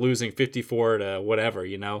 rather losing 54 to whatever,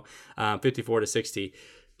 54 to 60.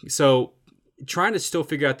 So trying to still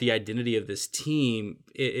figure out the identity of this team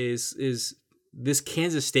is this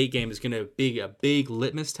Kansas State game is going to be a big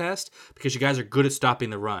litmus test because you guys are good at stopping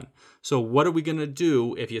the run. So what are we going to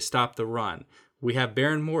do if you stop the run? We have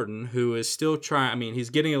Baron Morton, who is still trying. I mean, he's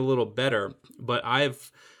getting a little better, but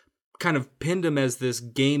I've kind of pinned him as this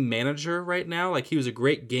game manager right now. Like, he was a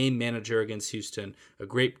great game manager against Houston, a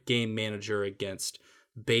great game manager against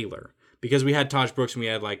Baylor, because we had Taj Brooks and we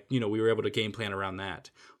had, like, we were able to game plan around that.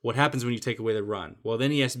 What happens when you take away the run? Well, then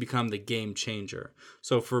he has to become the game changer.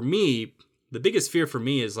 So for me, the biggest fear for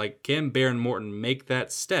me is, like, can Baron Morton make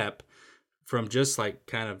that step from just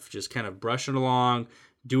kind of brushing along,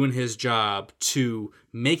 doing his job, to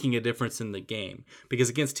making a difference in the game? Because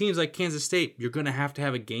against teams like Kansas State, you're going to have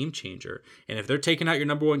a game changer. And if they're taking out your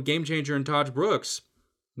number one game changer in Taj Brooks,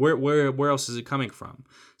 where else is it coming from?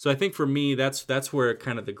 So I think for me, that's where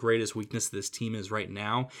kind of the greatest weakness of this team is right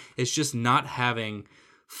now. It's just not having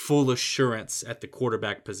full assurance at the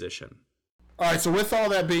quarterback position. All right, so with all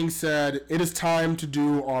that being said, it is time to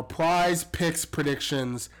do our prize picks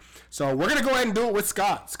predictions. So we're going to go ahead and do it with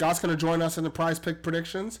Scott. Scott's going to join us in the prize pick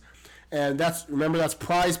predictions. And that's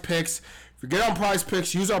prize picks. If you get on prize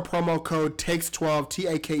picks, use our promo code TAKES12,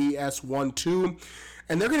 TAKES12.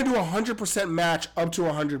 And they're going to do a 100% match up to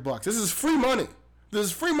 $100. This is free money. This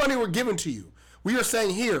is free money we're giving to you. We are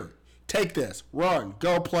saying, here, take this, run,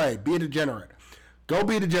 go play, be a degenerate. Go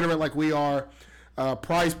be a degenerate like we are.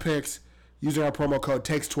 Prize picks, using our promo code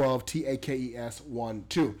TAKES12,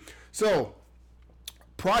 TAKES12. So,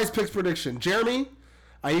 prize picks prediction. Jeremy,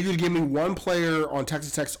 I need you to give me one player on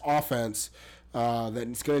Texas Tech's offense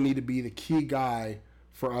that's going to need to be the key guy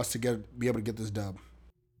for us to be able to get this dub.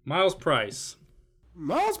 Miles Price.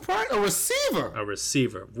 Miles Price? A receiver? A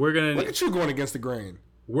receiver. Look at you going against the grain.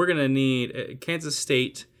 We're going to need Kansas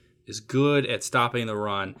State is good at stopping the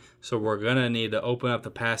run, so we're going to need to open up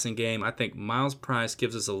the passing game. I think Miles Price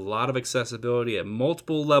gives us a lot of accessibility at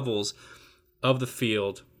multiple levels of the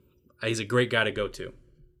field. He's a great guy to go to.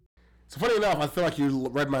 So funny enough, I feel like you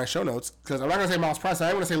read my show notes, because I'm not going to say Miles Price,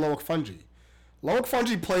 I'm going to say Loic Fouonji. Loic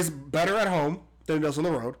Fouonji plays better at home than he does on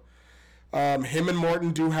the road. Him and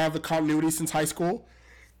Morton do have the continuity since high school.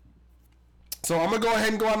 So I'm going to go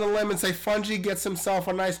ahead and go on the limb and say Fouonji gets himself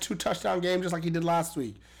a nice 2-touchdown game just like he did last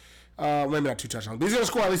week. Maybe not 2 touchdowns, but he's going to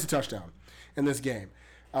score at least a touchdown in this game.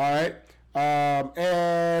 All right.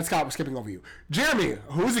 And Scott, we're skipping over you. Jeremy,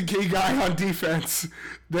 who's the key guy on defense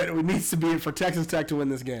that needs to be for Texas Tech to win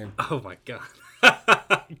this game? Oh, my God.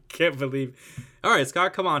 I can't believe. All right,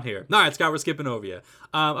 Scott, come on here. All right, Scott, we're skipping over you.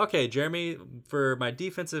 Okay, Jeremy, for my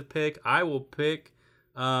defensive pick, I will pick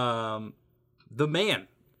the man.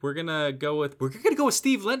 We're gonna go with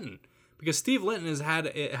Steve Linton, because Steve Linton has had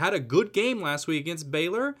a good game last week against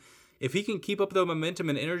Baylor. If he can keep up the momentum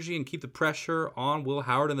and energy and keep the pressure on Will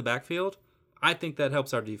Howard in the backfield, I think that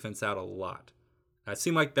helps our defense out a lot. It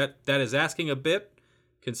seems like that is asking a bit,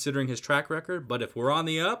 considering his track record, but if we're on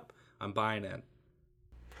the up, I'm buying in.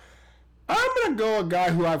 I'm going to go a guy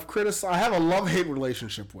who I've criticized, I have a love-hate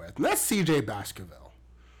relationship with, and that's C.J. Baskerville.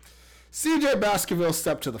 C.J. Baskerville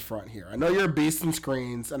stepped to the front here. I know you're a beast in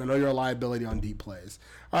screens, and I know you're a liability on deep plays.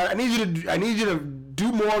 All right, I need you to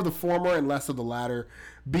do more of the former and less of the latter.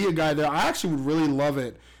 Be a guy there. I actually would really love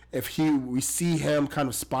it if we see him kind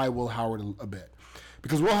of spy Will Howard a bit.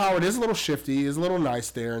 Because Will Howard is a little shifty, is a little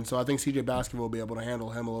nice there, and so I think C.J. Baskerville will be able to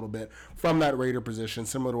handle him a little bit from that Raider position,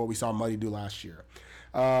 similar to what we saw Muddy do last year.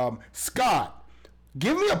 Scott,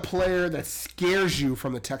 give me a player that scares you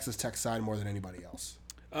from the Texas Tech side more than anybody else.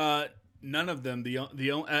 None of them.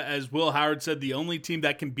 As Will Howard said, the only team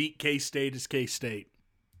that can beat K-State is K-State.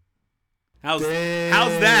 How's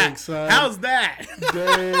that? Son. How's that?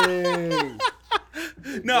 Dang.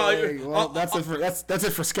 No, Dang. Well, that's it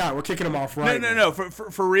for Scott. We're kicking him off right. No.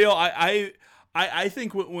 For real, I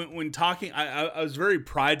think when talking, I was very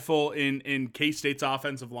prideful in K-State's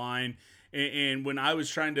offensive line, and when I was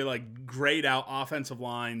trying to grade out offensive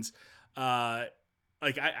lines, I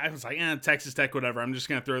was like, Texas Tech, whatever. I'm just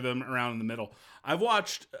gonna throw them around in the middle. I've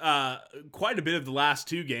watched quite a bit of the last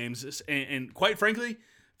 2 games, and quite frankly,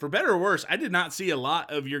 for better or worse, I did not see a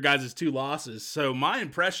lot of your guys' 2 losses. So my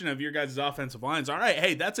impression of your guys' offensive line is, all right,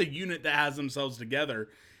 hey, that's a unit that has themselves together.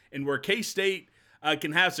 And where K-State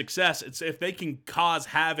can have success, it's if they can cause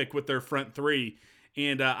havoc with their front 3.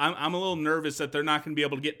 And I'm a little nervous that they're not going to be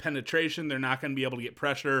able to get penetration. They're not going to be able to get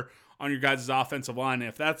pressure on your guys' offensive line. And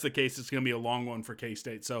if that's the case, it's going to be a long one for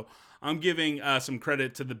K-State. So I'm giving some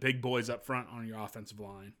credit to the big boys up front on your offensive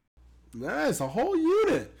line. Nice. A whole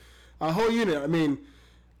unit. I mean,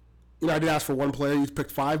 I did ask for one player. You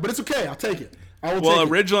picked 5, but it's okay. I'll take it. I will Well, take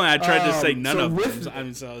it. originally I tried to say none so of with- them. I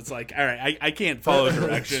mean, so it's like, all right, I can't follow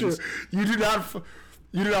directions. Sure. You do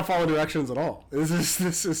not follow directions at all. This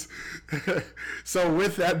is. So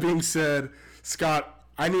with that being said, Scott,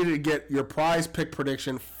 I needed to get your prize pick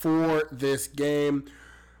prediction for this game.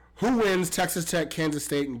 Who wins Texas Tech, Kansas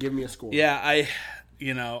State, and give me a score. Yeah, I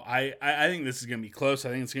think this is going to be close. I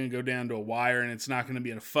think it's going to go down to a wire, and it's not going to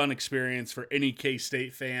be a fun experience for any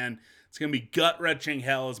K-State fan. It's going to be gut-wrenching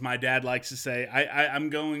hell, as my dad likes to say.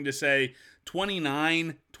 I'm going to say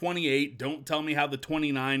 29-28. Don't tell me how the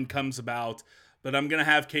 29 comes about, but I'm going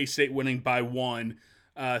to have K-State winning by 1,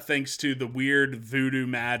 thanks to the weird voodoo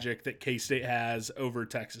magic that K-State has over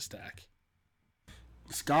Texas Tech.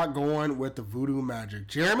 Scott going with the voodoo magic.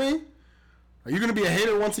 Jeremy, are you going to be a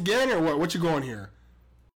hater once again, or what? What you going here?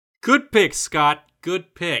 Good pick, Scott.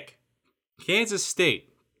 Good pick. Kansas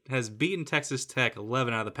State has beaten Texas Tech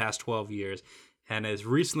 11 out of the past 12 years and has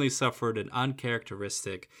recently suffered an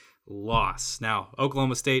uncharacteristic loss. Now,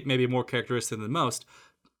 Oklahoma State may be more characteristic than most,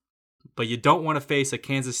 but you don't want to face a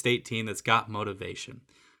Kansas State team that's got motivation.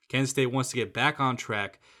 Kansas State wants to get back on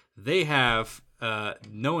track. They have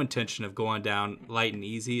no intention of going down light and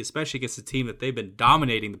easy, especially against a team that they've been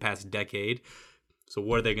dominating the past decade. So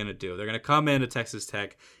what are they going to do? They're going to come into Texas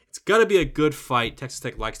Tech. It's going to be a good fight. Texas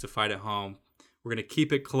Tech likes to fight at home. We're going to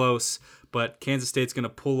keep it close, but Kansas State's going to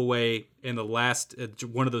pull away in the last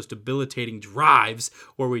one of those debilitating drives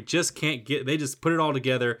where we just can't get. They just put it all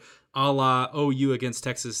together, a la OU against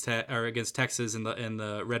Texas Tech or against Texas in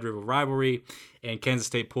the Red River rivalry, and Kansas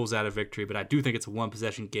State pulls out a victory. But I do think it's a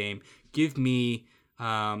one-possession game. Give me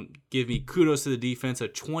kudos to the defense. A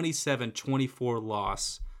 27-24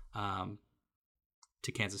 loss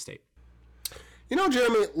to Kansas State.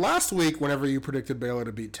 Jeremy, last week, whenever you predicted Baylor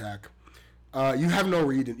to beat Tech, you have no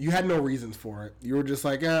reason. You had no reasons for it. You were just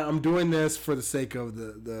like, I'm doing this for the sake of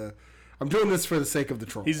I'm doing this for the sake of the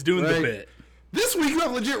troll. He's doing right? the bit. This week you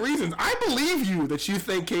have legit reasons. I believe you that you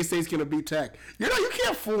think K-State's going to beat Tech. You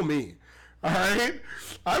can't fool me. All right?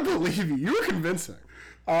 I believe you. You were convincing.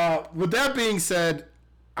 With that being said,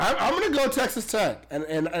 I'm going to go Texas Tech.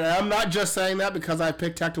 And I'm not just saying that because I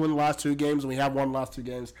picked Tech to win the last 2 games and we have won the last 2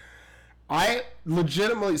 games. I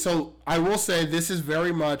legitimately, so I will say this is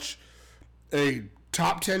very much a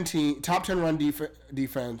top 10 run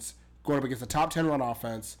defense going up against a top 10 run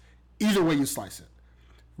offense. Either way you slice it,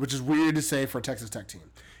 which is weird to say for a Texas Tech team.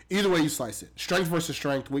 Either way you slice it, strength versus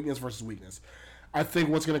strength, weakness versus weakness. I think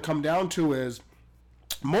what's going to come down to is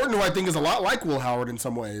Morton, who I think is a lot like Will Howard in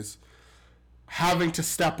some ways, having to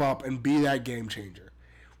step up and be that game changer.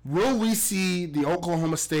 Will we see the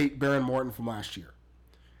Oklahoma State Behren Morton from last year?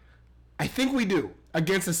 I think we do,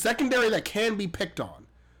 against a secondary that can be picked on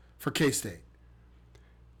for K-State.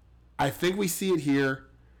 I think we see it here.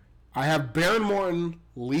 I have Behren Morton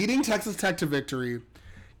leading Texas Tech to victory.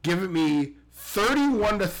 Give it me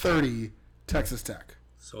 31-30 Texas Tech.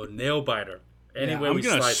 So a nail biter. Anyway, I'm we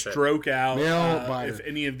going to slice it. stroke out Nail biter. if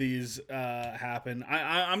any of these happen.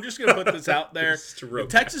 I'm just going to put this out there. Stroke If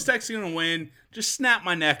Texas Tech's going to win, just snap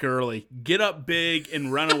my neck early. Get up big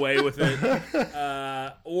and run away with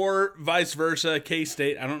it. Or vice versa,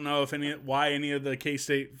 K-State. I don't know why any of the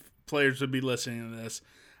K-State players would be listening to this.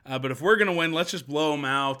 But if we're going to win, let's just blow them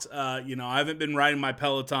out. I haven't been riding my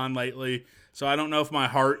Peloton lately, so I don't know if my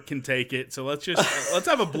heart can take it. So let's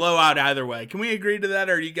have a blowout either way. Can we agree to that,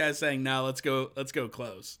 or are you guys saying no? Let's go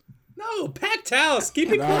close. No, packed house.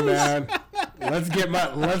 Keep it Nah, close. man. Let's get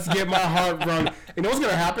my heart wrong. You know what's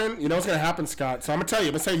gonna happen? You know what's gonna happen, Scott. So I'm gonna tell you.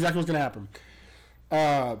 I'm gonna tell you exactly what's gonna happen.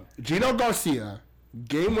 Gino Garcia,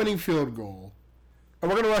 game-winning field goal, and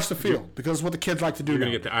we're gonna rush the field because it's what the kids like to do. You're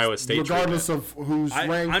gonna now. get the Iowa State regardless of who's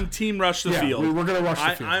ranked. I'm team rush the Yeah, field. we're gonna rush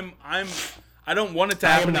the field. I don't want it to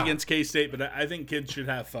I am happen not. against K-State, but I think kids should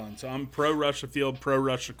have fun. So I'm pro rush the field, pro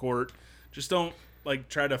rush the court. Just don't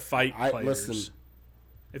try to fight players. Listen.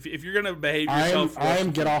 If you're gonna behave I yourself,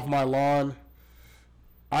 am get off my lawn.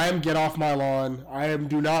 I am get off my lawn. I am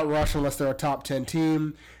do not rush unless they're a top 10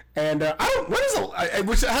 team. And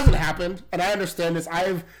which hasn't happened. And I understand this.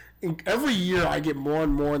 Every year I get more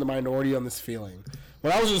and more in the minority on this feeling.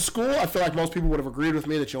 When I was in school, I feel like most people would have agreed with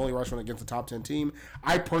me that you only rush when against a top 10 team.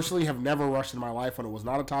 I personally have never rushed in my life when it was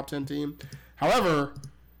not a top 10 team. However,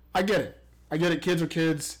 I get it. Kids are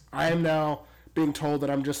kids. I am now being told that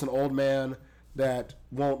I'm just an old man that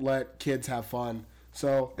won't let kids have fun.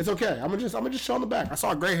 So it's okay. I'm gonna just show on the back. I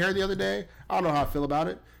saw gray hair the other day. I don't know how I feel about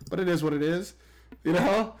it, but it is what it is.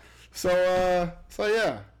 So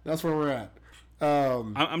yeah, that's where we're at.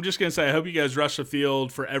 I'm just gonna say I hope you guys rush the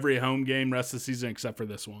field for every home game rest of the season except for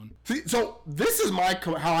this one. See, so this is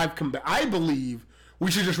how I've come back. I believe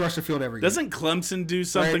we should just rush the field every game. Doesn't Clemson do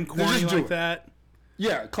something Right? corny Just do like it. that?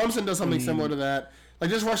 Yeah, Clemson does something similar to that. Like,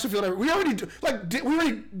 just rush the field every. We already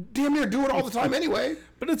damn near do it all the time anyway.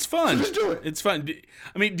 But it's fun. So just do it. It's fun. Do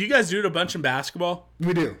you guys do it a bunch in basketball?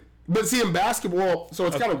 We do. But see, in basketball, so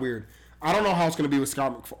it's kind of weird. I don't know how it's going to be with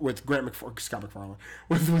Grant McFarland,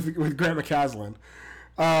 with Grant McCaslin.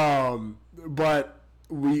 But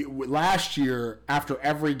we last year, after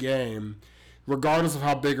every game, regardless of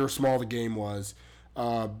how big or small the game was,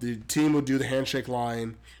 the team would do the handshake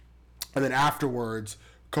line, and then afterwards,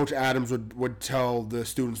 Coach Adams would tell the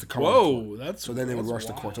students to come. Whoa, so then they would rush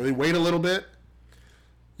the court. So they'd wait a little bit.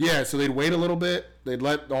 Yeah, so they'd wait a little bit. They'd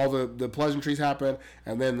let all the pleasantries happen,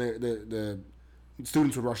 and then the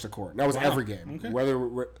students would rush the court. And that was every game. Okay.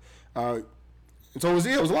 So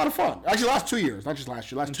it was a lot of fun. Actually, last 2 years, not just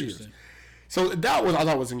last year. Last 2 years. So that was, I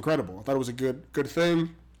thought, was incredible. I thought it was a good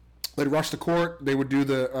thing. They'd rush the court. They would do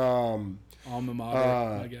the alma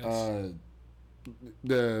mater, I guess.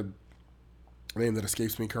 The name that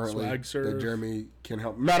escapes me currently. Swag Serve. That Jeremy can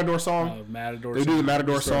help. Matador song. Matador. They do the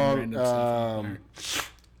Matador Just throwing song. random stuff out there.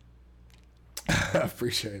 I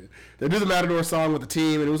appreciate it. They do the Matador song with the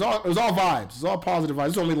team, and it was all vibes. It was all positive vibes.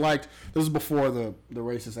 This is what we liked. This was before the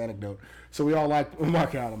racist anecdote, so we all liked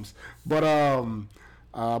Mark Adams. But yeah,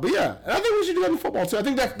 and I think we should do that in football too. I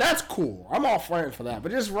think that's cool. I'm all fighting for that.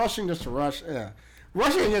 But just rushing just to rush, yeah.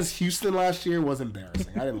 Rushing against Houston last year was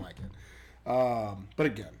embarrassing. I didn't like it. But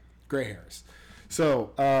again, gray hairs.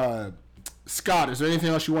 So Scott, is there anything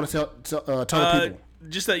else you want to tell the people?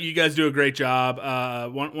 Just that you guys do a great job.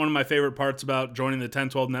 One of my favorite parts about joining the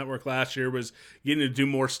 10-12 network last year was getting to do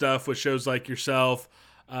more stuff with shows like yourself.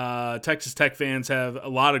 Texas Tech fans have a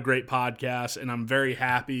lot of great podcasts, and I'm very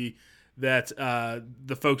happy that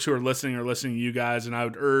the folks who are listening to you guys. And I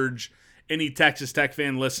would urge any Texas Tech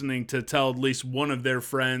fan listening to tell at least one of their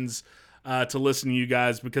friends to listen to you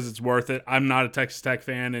guys, because it's worth it. I'm not a Texas Tech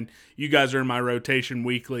fan, and you guys are in my rotation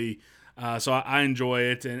weekly. So I enjoy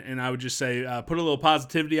it, and I would just say put a little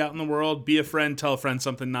positivity out in the world. Be a friend, tell a friend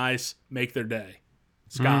something nice, make their day.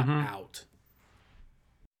 Scott out.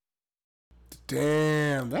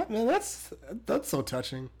 Damn, that's so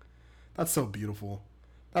touching. That's so beautiful.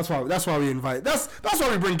 That's why we invite. That's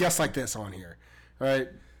why we bring guests like this on here, right?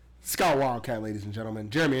 Scott Wildcat, ladies and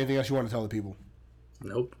gentlemen. Jeremy, anything else you want to tell the people?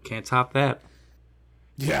 Nope, can't top that.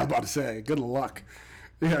 Yeah, I was about to say, good luck.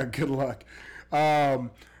 Yeah, good luck.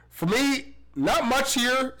 For me, not much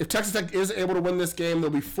here. If Texas Tech is able to win this game, they'll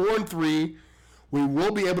be 4-3. We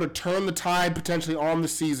will be able to turn the tide potentially on the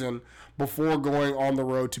season before going on the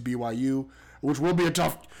road to BYU, which will be a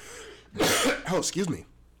tough.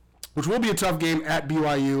 Which will be a tough game at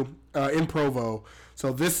BYU in Provo.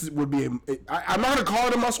 So this would be I'm not going to call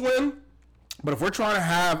it a must-win, but if we're trying to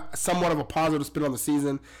have somewhat of a positive spin on the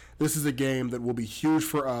season, this is a game that will be huge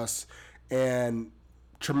for us and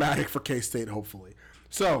traumatic for K-State, hopefully.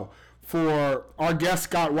 So, for our guest,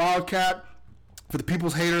 Scott Wildcat, for the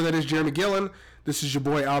people's hater that is Jeremy Gillen, this is your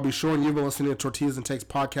boy, Albie Shore, and you've been listening to Tortillas and Takes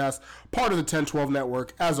podcast, part of the 10-12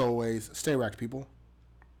 network. As always, stay racked, people.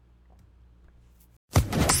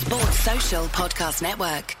 Sports Social Podcast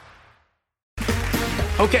Network.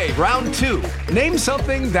 Okay, round two. Name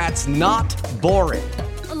something that's not boring.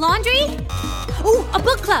 A laundry? Ooh, a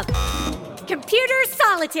book club. Computer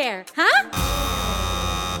solitaire, huh?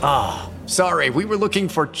 Sorry, we were looking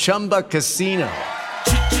for Chumba Casino.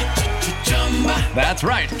 That's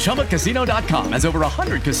right. ChumbaCasino.com has over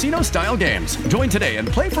 100 casino-style games. Join today and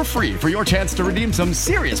play for free for your chance to redeem some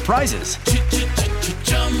serious prizes.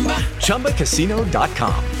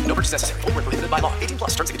 ChumbaCasino.com. No purchase necessary. Void where prohibited by law. 18+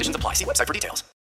 terms and conditions apply. See website for details.